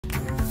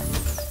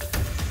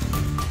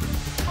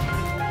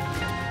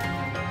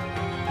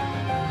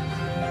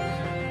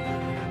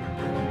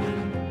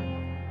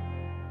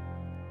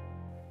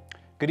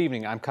Good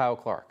evening, I'm Kyle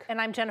Clark. And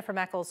I'm Jennifer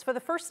Meckles. For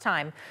the first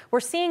time, we're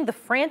seeing the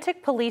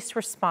frantic police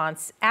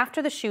response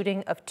after the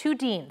shooting of two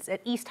deans at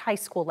East High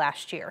School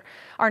last year.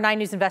 Our 9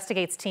 News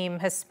Investigates team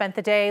has spent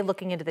the day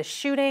looking into the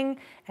shooting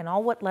and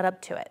all what led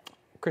up to it.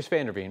 Chris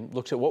Vanderveen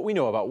looks at what we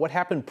know about what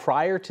happened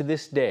prior to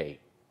this day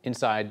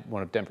inside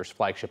one of Denver's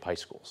flagship high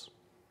schools.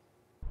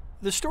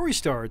 The story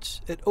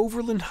starts at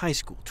Overland High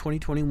School,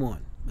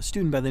 2021. A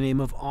student by the name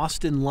of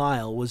Austin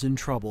Lyle was in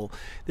trouble.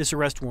 This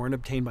arrest warrant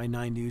obtained by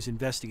 9 News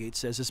Investigates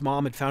says his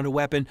mom had found a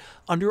weapon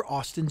under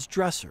Austin's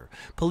dresser.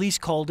 Police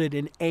called it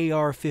an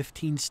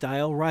AR-15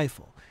 style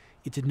rifle.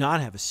 It did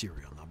not have a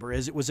serial number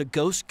as it was a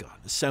ghost gun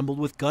assembled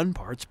with gun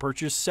parts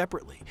purchased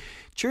separately.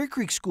 Cherry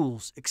Creek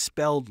Schools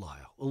expelled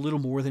Lyle. A little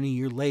more than a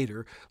year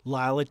later,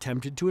 Lyle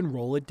attempted to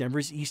enroll at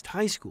Denver's East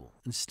High School,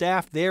 and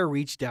staff there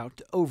reached out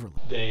to Overland.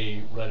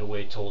 They right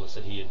away told us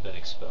that he had been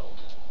expelled.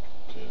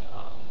 Okay.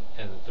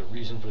 And that the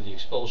reason for the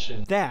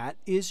expulsion. That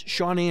is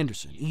Sean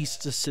Anderson,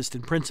 East's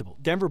assistant principal.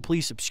 Denver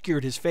police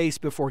obscured his face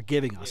before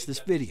giving us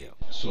this video.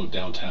 So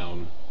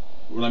downtown,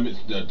 when I met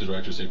the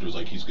director of safety was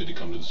like, he's good to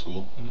come to the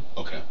school? Mm-hmm.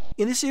 Okay.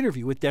 In this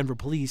interview with Denver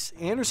police,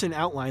 Anderson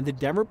outlined the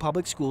Denver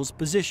Public Schools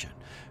position.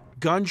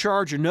 Gun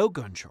charge or no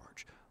gun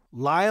charge,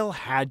 Lyle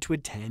had to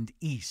attend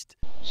East.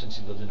 Since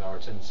he lived in our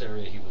attendance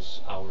area, he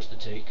was ours to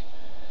take.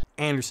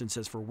 Anderson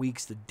says for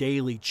weeks the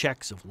daily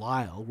checks of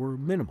Lyle were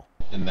minimal.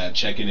 And that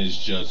check-in is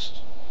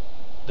just...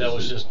 That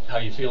was just how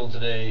you feeling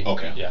today.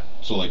 Okay. Yeah.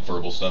 So like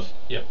verbal stuff?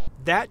 Yep.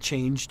 That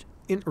changed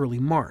in early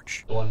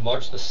March. On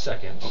March the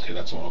 2nd. Okay,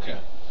 that's one, okay.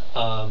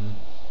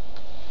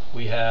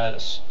 We had a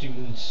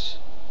student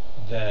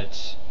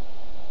that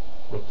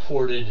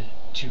reported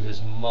to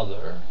his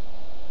mother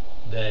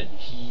that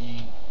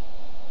he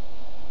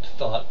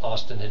thought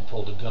Austin had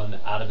pulled a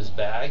gun out of his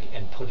bag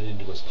and put it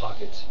into his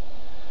pocket.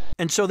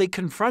 And so they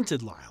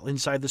confronted Lyle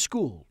inside the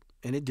school,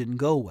 and it didn't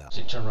go well.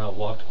 So he turned around,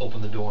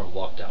 opened the door, and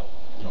walked out.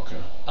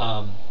 Okay.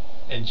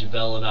 And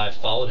Javelle and I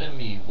followed him.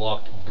 He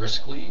walked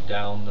briskly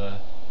down the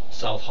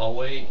south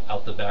hallway,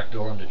 out the back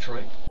door in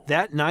Detroit.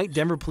 That night,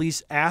 Denver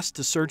police asked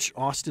to search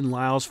Austin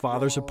Lyle's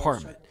father's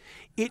apartment.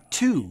 It,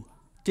 too,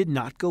 did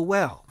not go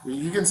well.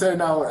 You can say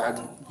no.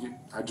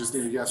 I just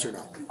need a yes or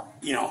no.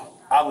 You know,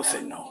 I would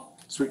say no.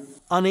 Sweet.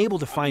 Unable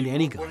to find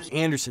any guns,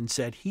 Anderson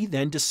said he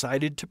then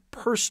decided to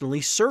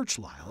personally search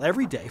Lyle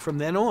every day from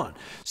then on,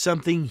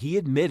 something he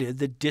admitted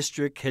the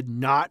district had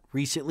not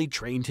recently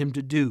trained him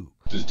to do.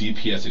 Does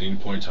DPS at any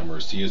point in time or a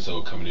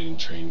CSO come in and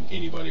train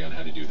anybody on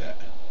how to do that?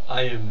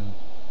 I am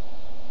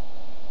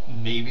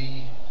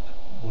maybe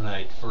when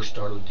I first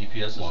started with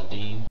DPS as a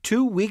dean.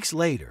 2 weeks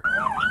later,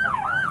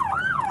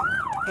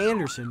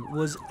 Anderson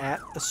was at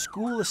a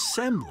school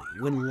assembly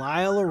when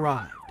Lyle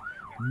arrived.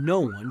 No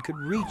one could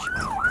reach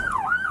him.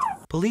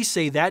 Police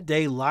say that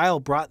day Lyle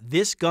brought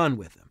this gun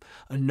with him.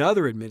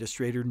 Another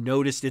administrator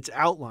noticed its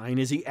outline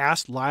as he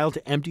asked Lyle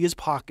to empty his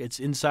pockets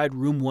inside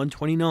room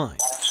 129.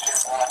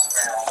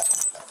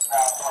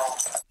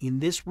 In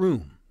this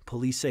room,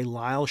 police say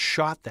Lyle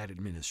shot that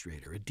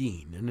administrator, a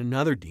dean, and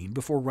another dean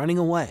before running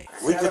away.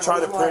 We could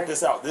try to print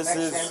this out. This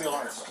is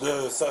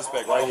the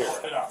suspect right here.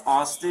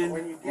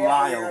 Austin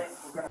Lyle.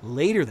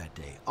 Later that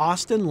day,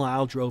 Austin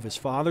Lyle drove his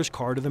father's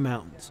car to the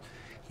mountains.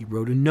 He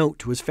wrote a note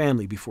to his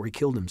family before he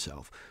killed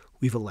himself.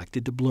 We've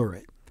elected to blur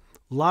it.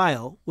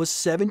 Lyle was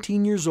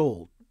 17 years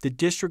old. The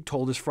district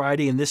told us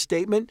Friday in this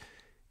statement,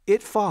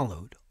 it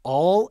followed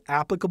all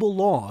applicable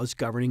laws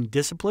governing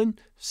discipline,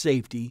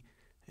 safety,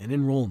 and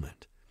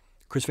enrollment.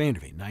 Chris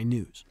Vanderveen, 9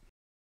 News.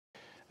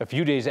 A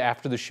few days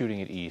after the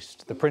shooting at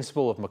East, the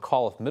principal of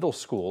McAuliffe Middle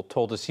School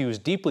told us he was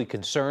deeply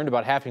concerned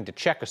about having to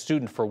check a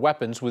student for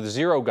weapons with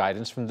zero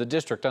guidance from the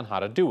district on how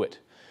to do it.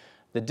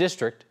 The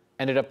district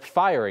ended up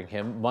firing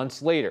him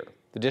months later.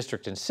 The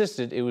district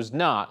insisted it was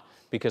not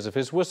because of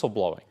his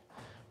whistleblowing.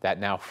 That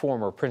now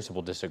former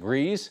principal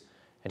disagrees,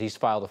 and he's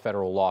filed a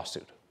federal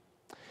lawsuit.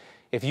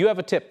 If you have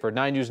a tip for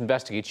 9 News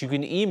Investigates, you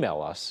can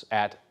email us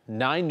at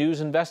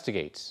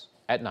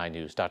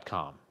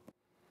 9newsinvestigates@9news.com.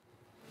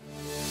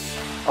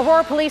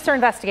 Aurora police are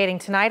investigating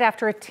tonight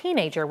after a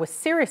teenager was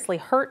seriously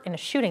hurt in a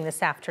shooting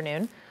this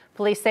afternoon.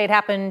 Police say it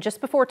happened just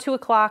before 2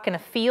 o'clock in a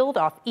field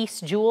off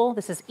East Jewel.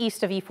 This is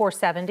east of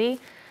E470.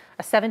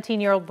 A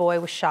 17-year-old boy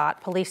was shot.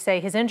 Police say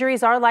his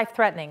injuries are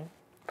life-threatening.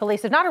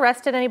 Police have not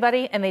arrested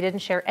anybody, and they didn't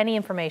share any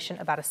information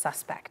about a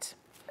suspect.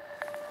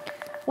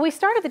 We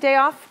started the day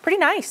off pretty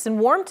nice and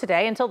warm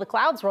today until the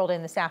clouds rolled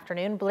in this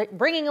afternoon,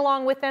 bringing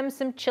along with them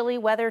some chilly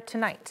weather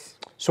tonight.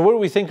 So what are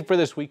we thinking for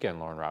this weekend,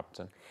 Lauren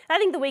Robinson? I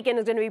think the weekend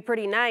is going to be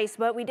pretty nice,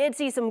 but we did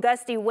see some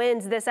gusty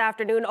winds this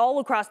afternoon all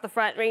across the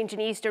Front Range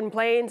and Eastern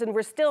Plains, and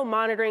we're still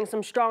monitoring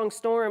some strong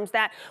storms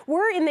that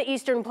were in the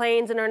Eastern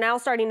Plains and are now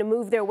starting to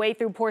move their way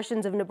through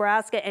portions of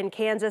Nebraska and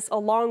Kansas.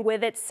 Along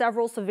with it,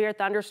 several severe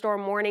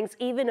thunderstorm warnings,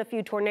 even a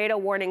few tornado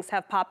warnings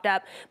have popped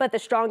up, but the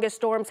strongest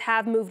storms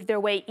have moved their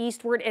way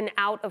eastward and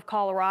out of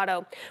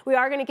Colorado. We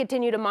are going to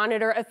continue to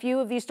monitor a few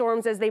of these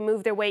storms as they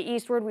move their way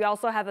eastward. We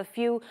also have a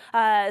few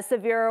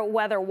severe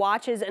weather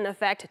watches in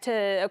effect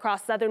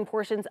across southern southern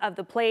portions of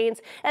the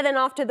plains. And then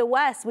off to the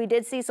west, we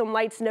did see some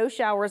light snow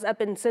showers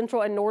up in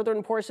central and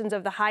northern portions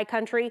of the high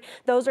country.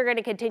 Those are going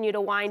to continue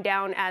to wind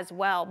down as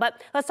well.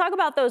 But let's talk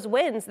about those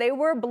winds. They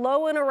were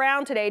blowing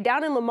around today.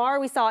 Down in Lamar,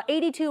 we saw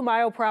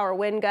 82-mile-per-hour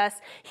wind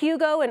gusts.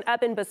 Hugo and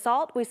up in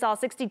Basalt, we saw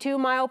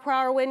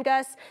 62-mile-per-hour wind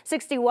gusts,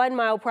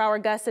 61-mile-per-hour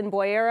gusts in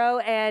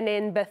Boyero, and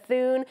in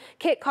Bethune,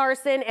 Kit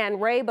Carson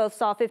and Ray both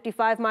saw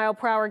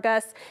 55-mile-per-hour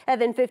gusts,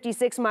 and then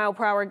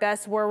 56-mile-per-hour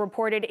gusts were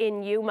reported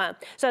in Yuma.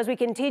 So as we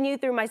continue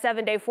through my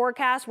 7-day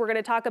forecast, we're going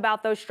to talk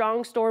about those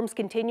strong storms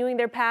continuing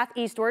their path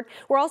eastward.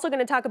 We're also going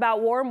to talk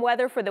about warm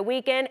weather for the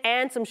weekend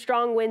and some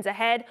strong winds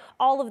ahead.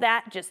 All of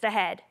that just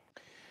ahead.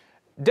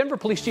 Denver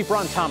Police Chief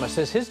Ron Thomas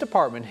says his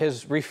department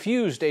has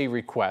refused a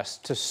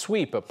request to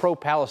sweep a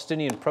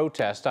pro-Palestinian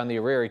protest on the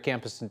Arari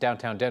campus in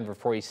downtown Denver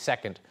for a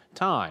second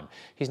time.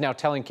 He's now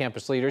telling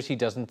campus leaders he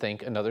doesn't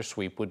think another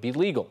sweep would be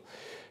legal.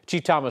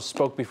 Chief Thomas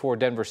spoke before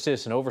Denver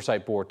Citizen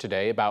Oversight Board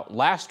today about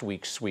last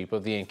week's sweep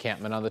of the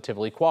encampment on the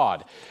Tivoli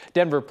Quad.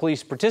 Denver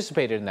police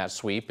participated in that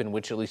sweep, in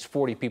which at least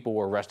 40 people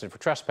were arrested for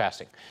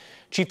trespassing.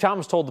 Chief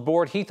Thomas told the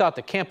board he thought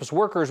the campus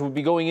workers would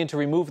be going in to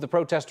remove the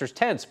protesters'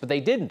 tents, but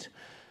they didn't.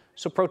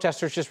 So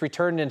protesters just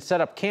returned and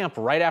set up camp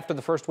right after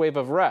the first wave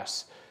of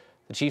arrests.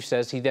 The chief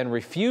says he then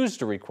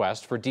refused a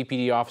request for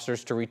DPD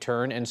officers to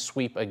return and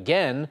sweep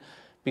again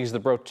because the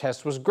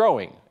protest was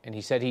growing, and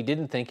he said he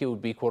didn't think it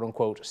would be, quote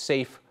unquote,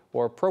 safe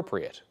or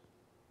appropriate.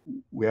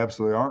 We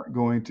absolutely aren't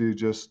going to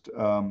just,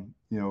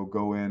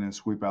 go in and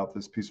sweep out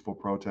this peaceful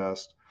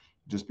protest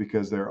just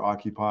because they're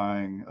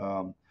occupying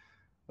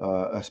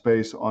a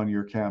space on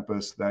your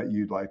campus that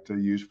you'd like to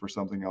use for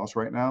something else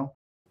right now.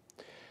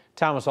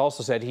 Thomas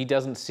also said he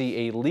doesn't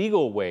see a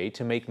legal way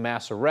to make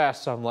mass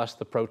arrests unless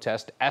the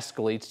protest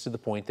escalates to the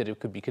point that it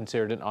could be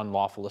considered an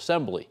unlawful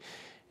assembly.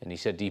 And he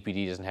said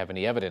DPD doesn't have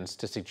any evidence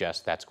to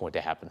suggest that's going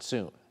to happen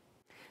soon.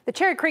 The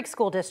Cherry Creek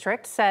School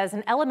District says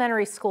an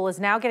elementary school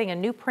is now getting a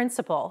new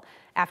principal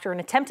after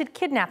an attempted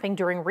kidnapping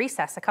during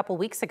recess a couple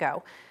weeks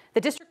ago. The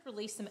district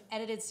released some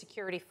edited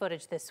security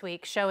footage this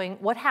week showing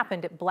what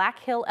happened at Black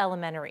Hill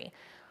Elementary.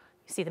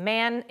 You see the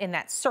man in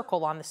that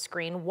circle on the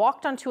screen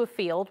walked onto a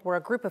field where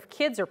a group of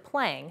kids are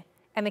playing,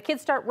 and the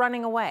kids start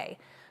running away.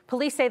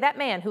 Police say that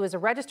man, who is a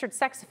registered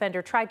sex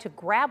offender, tried to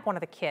grab one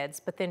of the kids,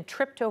 but then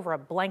tripped over a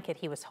blanket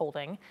he was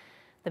holding.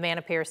 The man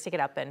appears to get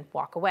up and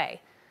walk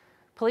away.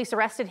 Police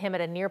arrested him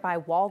at a nearby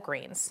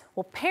Walgreens.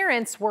 Well,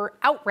 parents were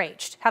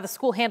outraged how the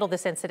school handled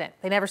this incident.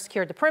 They never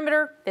secured the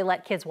perimeter, they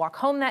let kids walk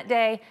home that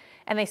day,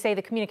 and they say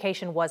the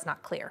communication was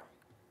not clear.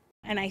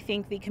 And I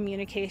think the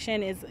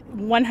communication is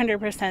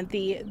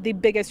 100% the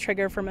biggest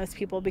trigger for most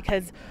people,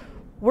 because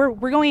we're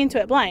going into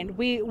it blind.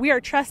 We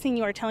are trusting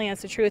you are telling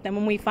us the truth, and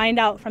when we find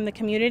out from the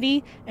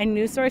community and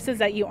news sources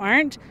that you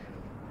aren't,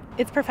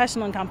 it's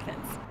professional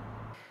incompetence.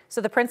 So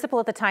the principal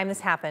at the time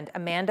this happened,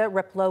 Amanda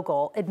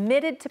Riplogel,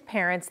 admitted to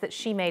parents that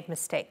she made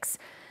mistakes.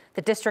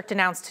 The district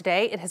announced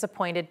today it has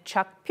appointed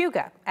Chuck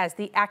Puga as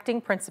the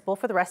acting principal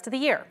for the rest of the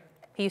year.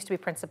 He used to be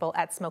principal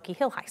at Smoky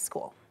Hill High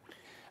School.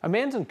 A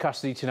man's in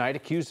custody tonight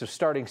accused of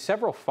starting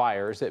several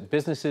fires at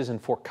businesses in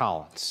Fort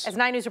Collins. As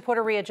 9 News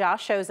reporter Rhea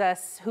Josh shows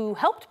us who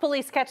helped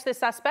police catch this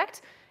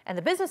suspect and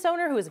the business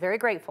owner who is very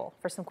grateful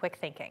for some quick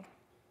thinking.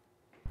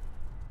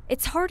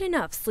 It's hard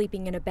enough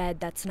sleeping in a bed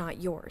that's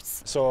not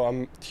yours. So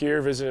I'm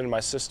here visiting my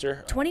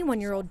sister.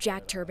 21-year-old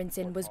Jack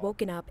Turbinson was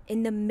woken up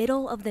in the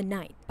middle of the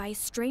night by a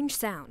strange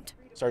sound.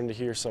 Starting to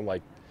hear some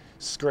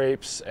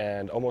scrapes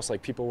and almost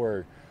like people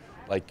were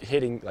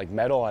hitting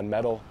metal on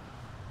metal.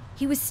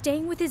 He was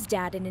staying with his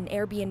dad in an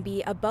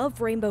Airbnb above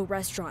Rainbow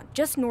Restaurant,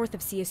 just north of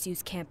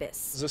CSU's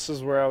campus. This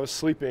is where I was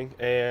sleeping,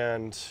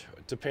 and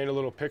to paint a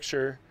little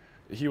picture,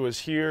 he was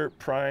here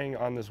prying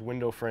on this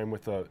window frame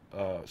with a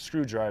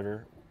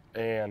screwdriver,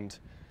 and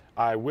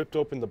I whipped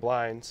open the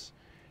blinds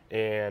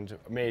and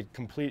made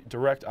complete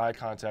direct eye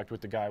contact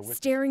with the guy.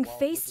 Staring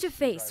face to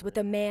face with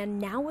a man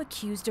now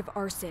accused of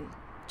arson.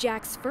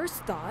 Jack's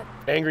first thought,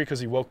 angry because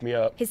he woke me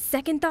up. His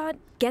second thought,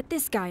 get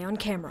this guy on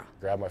camera.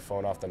 Grabbed my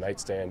phone off the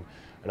nightstand,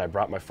 and I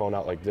brought my phone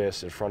out like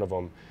this in front of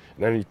him.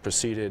 And then he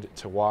proceeded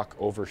to walk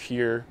over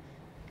here,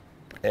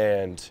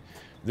 and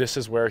this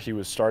is where he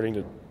was starting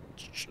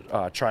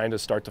to, trying to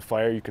start the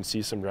fire. You can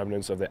see some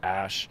remnants of the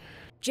ash.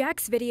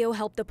 Jack's video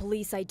helped the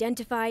police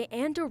identify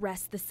and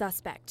arrest the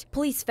suspect.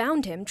 Police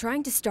found him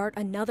trying to start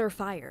another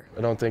fire.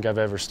 I don't think I've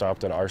ever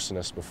stopped an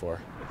arsonist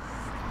before.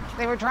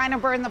 They were trying to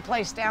burn the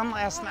place down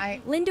last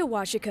night. Linda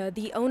Washika,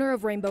 the owner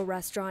of Rainbow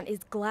Restaurant,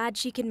 is glad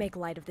she can make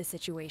light of the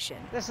situation.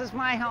 This is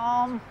my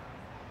home.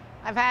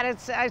 I've had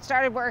it, I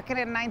started working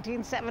in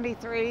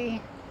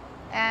 1973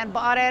 and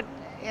bought it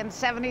in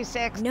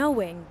 76.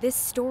 Knowing this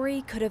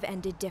story could have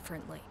ended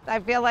differently.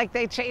 I feel like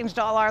they changed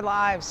all our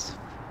lives.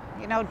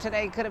 You know,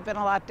 today could have been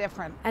a lot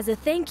different. As a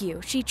thank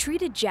you, she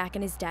treated Jack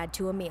and his dad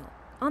to a meal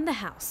on the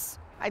house.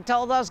 I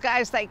told those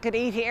guys they could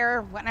eat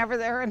here whenever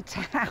they're in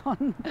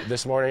town.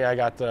 This morning I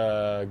got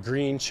the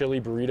green chili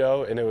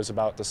burrito, and it was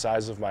about the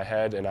size of my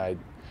head, and I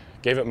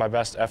gave it my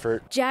best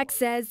effort. Jack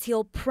says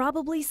he'll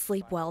probably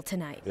sleep well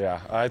tonight.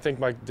 Yeah, I think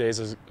my days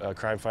as a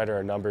crime fighter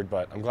are numbered,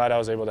 but I'm glad I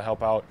was able to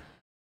help out.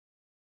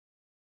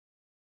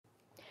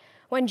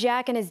 When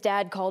Jack and his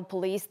dad called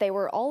police, they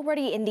were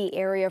already in the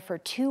area for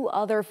 2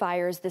 other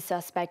fires the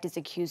suspect is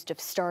accused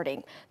of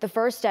starting. The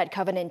first at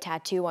Covenant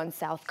Tattoo on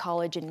South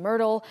College in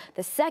Myrtle,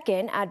 the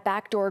second at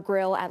Backdoor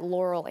Grill at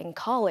Laurel in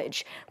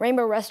College.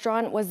 Rainbow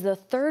Restaurant was the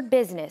 3rd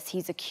business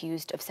he's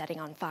accused of setting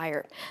on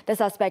fire. The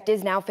suspect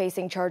is now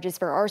facing charges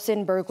for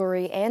arson,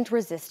 burglary, and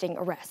resisting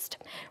arrest.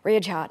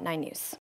 Ria Jha, 9 News.